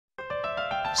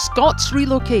Scots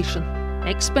Relocation,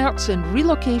 experts in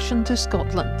relocation to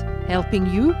Scotland, helping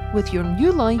you with your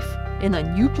new life in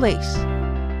a new place.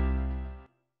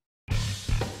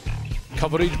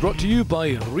 Coverage brought to you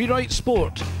by Rewrite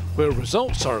Sport, where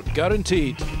results are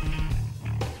guaranteed.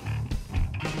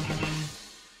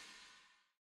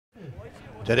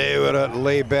 Today we're at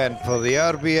Leybent for the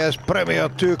RBS Premier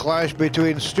 2 clash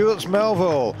between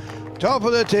Stew-Mel, top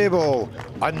of the table,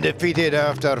 undefeated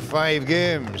after 5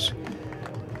 games.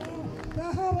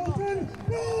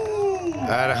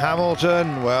 And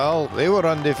Hamilton, well, they were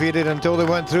undefeated until they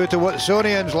went through to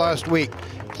Watsonians last week.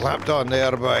 Clapped on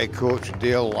there by coach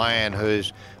Dale Lyon,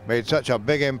 who's made such a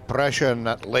big impression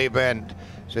at Leybent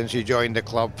since he joined the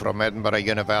club from Edinburgh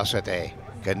University.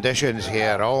 Conditions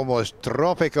here almost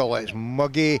tropical. It's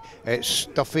muggy, it's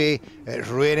stuffy, it's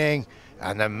raining,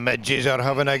 and the midges are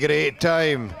having a great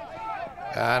time.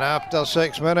 And after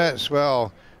 6 minutes,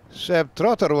 well, Seb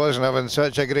Trotter wasn't having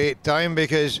such a great time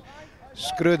because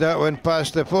screwed that one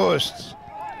past the post.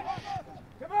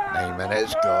 9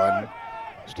 minutes gone.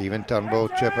 Stephen Turnbull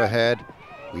chip ahead.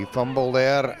 We fumble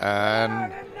there,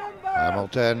 and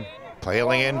Hamilton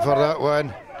piling in for that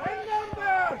one.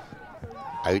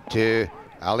 Out to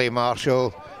Ali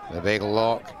Marshall, the big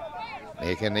lock,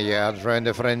 making the yards round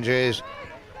the fringes.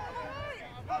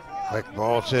 Quick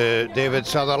ball to David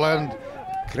Sutherland,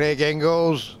 Craig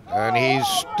Ingalls, and he's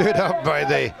stood up by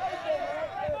the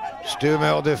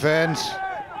Stew-Mel defence.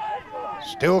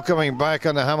 Still coming back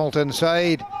on the Hamilton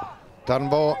side.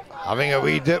 Turnbull having a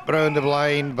wee dip round the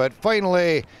blind, but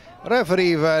finally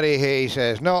referee Barry Hay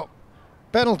says no,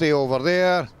 penalty over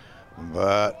there,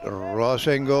 but Ross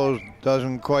Ingalls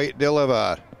doesn't quite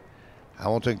deliver.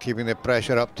 Hamilton keeping the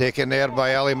pressure up, taken there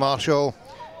by Ali Marshall.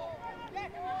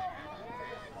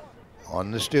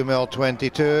 On the Stew-Mel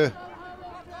 22,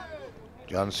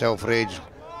 John Selfridge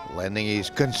lending his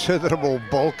considerable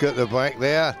bulk at the back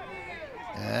there,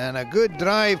 and a good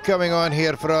drive coming on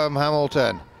here from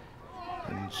Hamilton.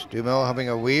 And Stew-Mel having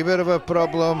a wee bit of a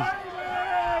problem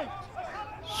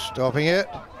stopping it.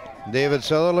 David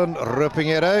Sutherland ripping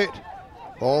it out.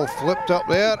 Ball flipped up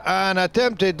there, and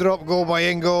attempted drop goal by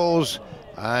Ingalls,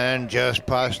 and just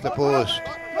past the post.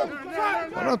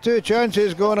 1 or 2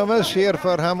 chances going amiss here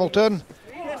for Hamilton,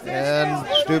 and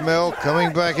Stew-Mel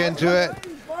coming back into it.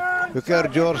 Hooker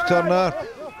George Turner,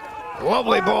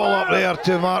 lovely ball up there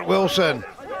to Mark Wilson.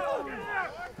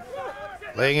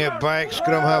 Laying it back,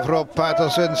 scrum half Rob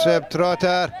Patterson, Seb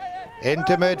Trotter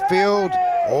into midfield.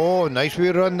 Oh, nice wee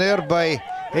run there by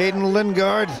Hayden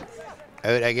Lingard.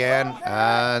 Out again,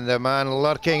 and the man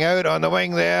lurking out on the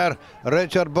wing there,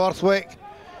 Richard Borthwick.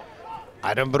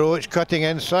 Adam Broach cutting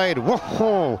inside.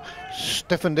 Whoa,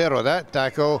 stiffened there with that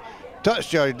tackle. Touch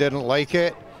judge didn't like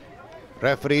it.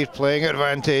 Referees playing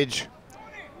advantage.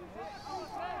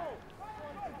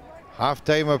 Half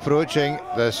time approaching.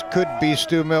 This could be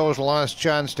Stew-Mel's last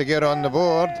chance to get on the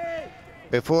board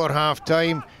before half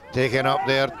time. Taken up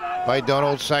there by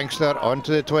Donald Sangster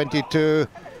onto the 22.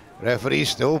 Referee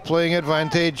still playing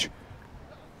advantage.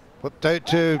 Whipped out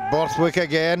to Borthwick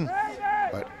again,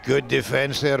 but good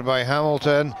defence there by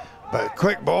Hamilton. But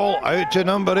quick ball out to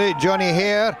number 8, Johnny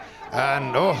Hare.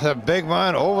 And oh, the big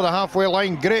man over the halfway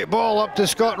line. Great ball up to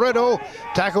Scott Riddle.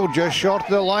 Tackled just short of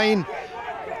the line.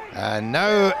 And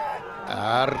now,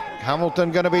 are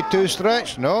Hamilton going to be too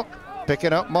stretched? No.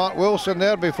 Picking up Mark Wilson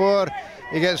there before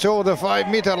he gets over the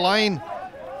 5-metre line.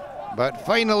 But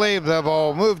finally the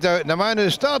ball moved out, and the man who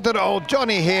started it all,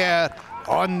 Johnny Hare,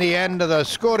 on the end of the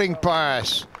scoring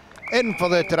pass. In for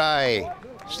the try.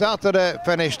 Started it,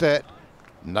 finished it.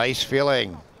 Nice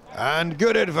feeling. And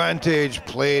good advantage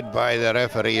played by the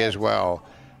referee as well.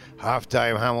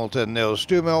 Half-time Hamilton 0,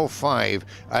 Stew-Mel 5,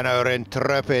 and our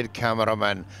intrepid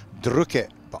cameraman, Drukit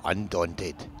but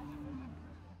undaunted.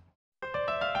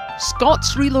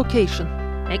 Scots Relocation,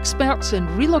 experts in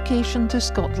relocation to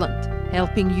Scotland,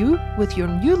 helping you with your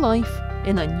new life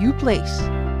in a new place.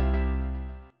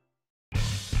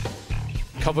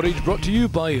 Coverage brought to you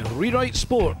by Rewrite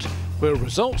Sport, where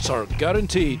results are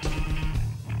guaranteed.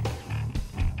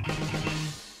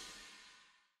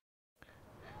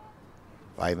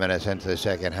 Five minutes into the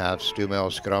second half,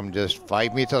 Stew-Mel scrum just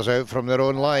 5 metres out from their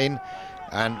own line,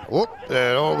 and whoop,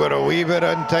 they're all got a wee bit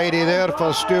untidy there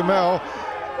for Stew-Mel.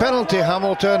 Penalty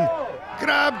Hamilton,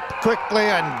 grabbed quickly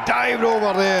and dived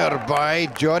over there by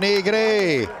Johnny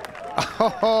Gray.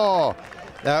 Oh,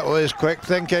 that was quick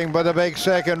thinking by the big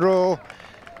second row,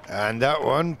 and that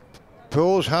one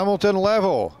pulls Hamilton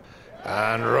level,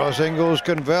 and Ross Ingalls'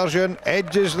 conversion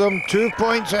edges them 2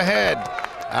 points ahead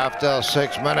after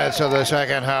 6 minutes of the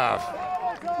second half.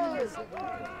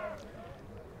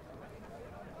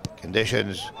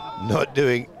 Conditions not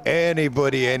doing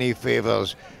anybody any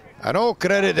favours. And all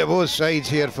credit to both sides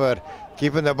here for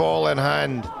keeping the ball in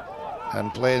hand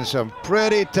and playing some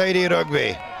pretty tidy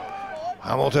rugby.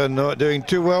 Hamilton not doing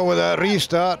too well with that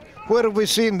restart. Where have we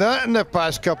seen that in the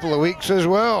past couple of weeks as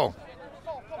well?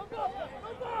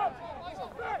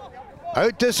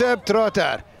 Out to Seb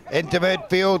Trotter, into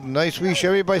midfield. Nice wee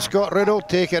shimmy by Scott Riddle,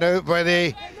 taken out by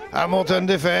the Hamilton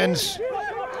defence.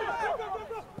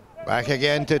 Back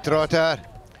again to Trotter.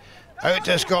 Out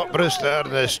to Scott Brewster,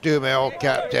 the Stew-Mel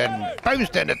captain.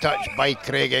 Bounced into touch by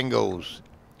Craig Ingalls.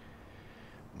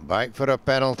 Back for a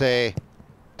penalty.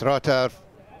 Trotter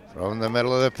from the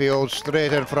middle of the field,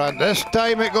 straight in front. This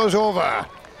time it goes over,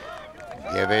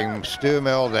 giving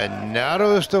Stew-Mel the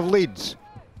narrowest of leads.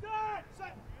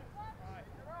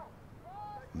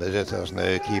 Visitors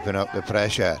now keeping up the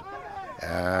pressure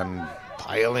and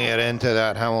piling it into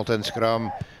that Hamilton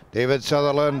scrum. David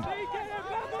Sutherland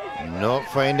not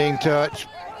finding touch.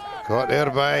 Caught there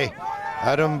by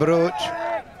Adam Broach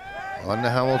on the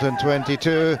Hamilton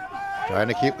 22. Trying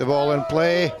to keep the ball in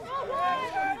play.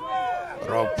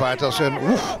 Rob Patterson,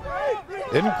 oof,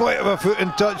 didn't quite have a foot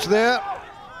in touch there.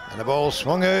 And the ball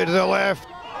swung out to the left.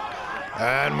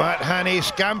 And Matt Hannay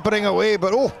scampering away,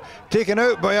 but oh, taken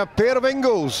out by a pair of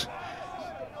Ingalls.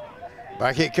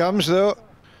 Back it comes though.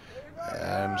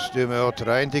 And Stew-Mel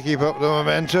trying to keep up the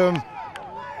momentum.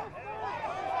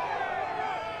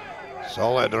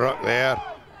 Solid ruck there.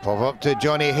 Pop up to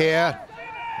Johnny Hare.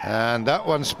 And that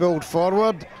one spilled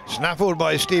forward. Snaffled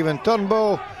by Stephen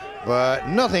Turnbull. But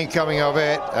nothing coming of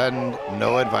it and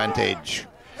no advantage.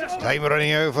 Time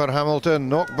running out for Hamilton.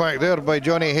 Knocked back there by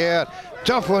Johnny Hare.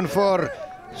 Tough one for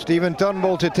Stephen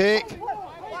Turnbull to take.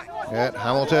 Get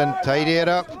Hamilton tidy it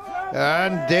up.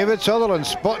 And David Sutherland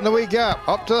spotting the wee gap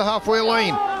up to the halfway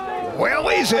line.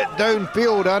 Wellies it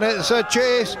downfield and it's a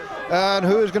chase. And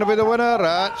who's going to be the winner?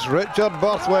 That's Richard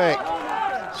Borthwick.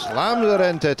 Slams it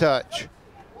into touch.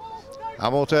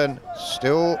 Hamilton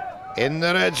still in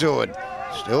the red zone.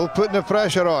 Still putting the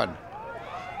pressure on.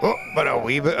 Oh, but a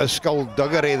wee bit of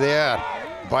skullduggery there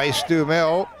by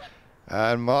Stew-Mel.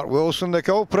 And Mark Wilson the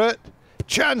culprit.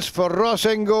 Chance for Ross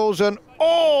Ingalls and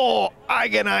oh,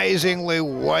 agonisingly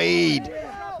wide.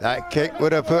 That kick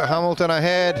would have put Hamilton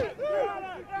ahead.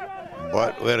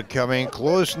 But we're coming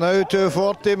close now to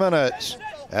 40 minutes.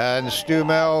 And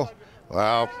Stew-Mel,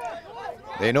 well,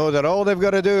 they know that all they've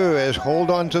got to do is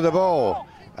hold on to the ball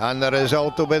and the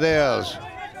result will be theirs.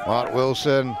 Mark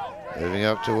Wilson moving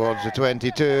up towards the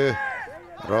 22.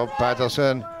 Rob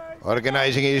Patterson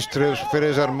organising his troops.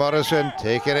 Fraser Morrison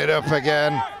taking it up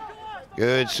again.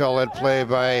 Good solid play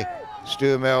by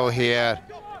Stew-Mel here.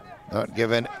 Not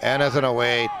giving anything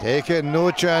away, taking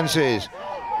no chances.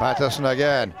 Patterson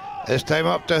again. This time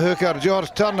up to hooker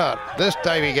George Turner. This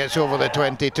time he gets over the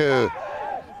 22.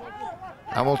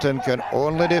 Hamilton can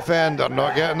only defend. They're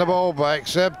not getting the ball back.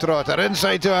 Seb Trotter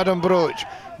inside to Adam Broach.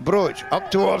 Broach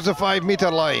up towards the 5 metre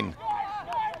line.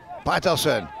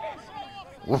 Patterson.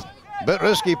 Oof, bit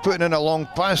risky putting in a long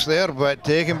pass there, but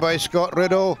taken by Scott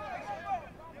Riddle.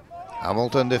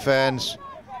 Hamilton defence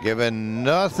giving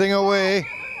nothing away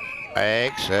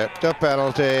except a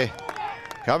penalty.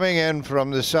 Coming in from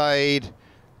the side.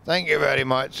 Thank you very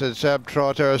much, said Seb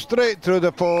Trotter, straight through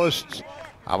the posts.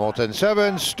 Hamilton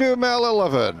 7, Stew-Mel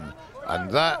 11. And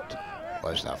that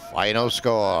was the final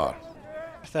score.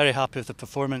 Very happy with the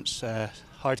performance.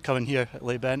 Hard coming here at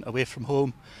Leybent, away from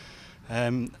home.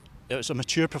 It was a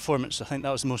mature performance. I think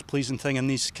that was the most pleasing thing in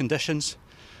these conditions.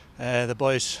 The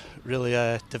boys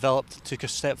really developed, took a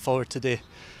step forward today.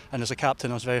 And as a captain,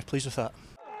 I was very pleased with that.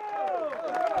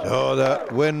 So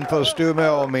that win for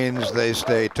Stew-Mel means they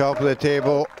stay top of the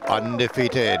table,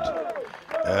 undefeated.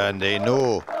 And they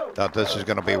know that this is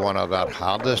going to be one of their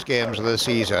hardest games of the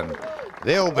season.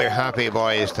 They'll be happy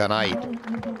boys tonight.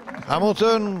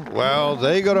 Hamilton, well,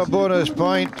 they got a bonus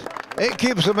point. It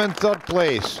keeps them in third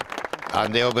place.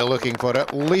 And they'll be looking for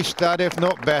at least that, if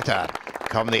not better,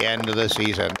 come the end of the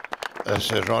season.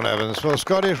 This is Ron Evans for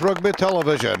Scottish Rugby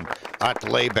Television at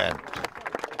Leybent.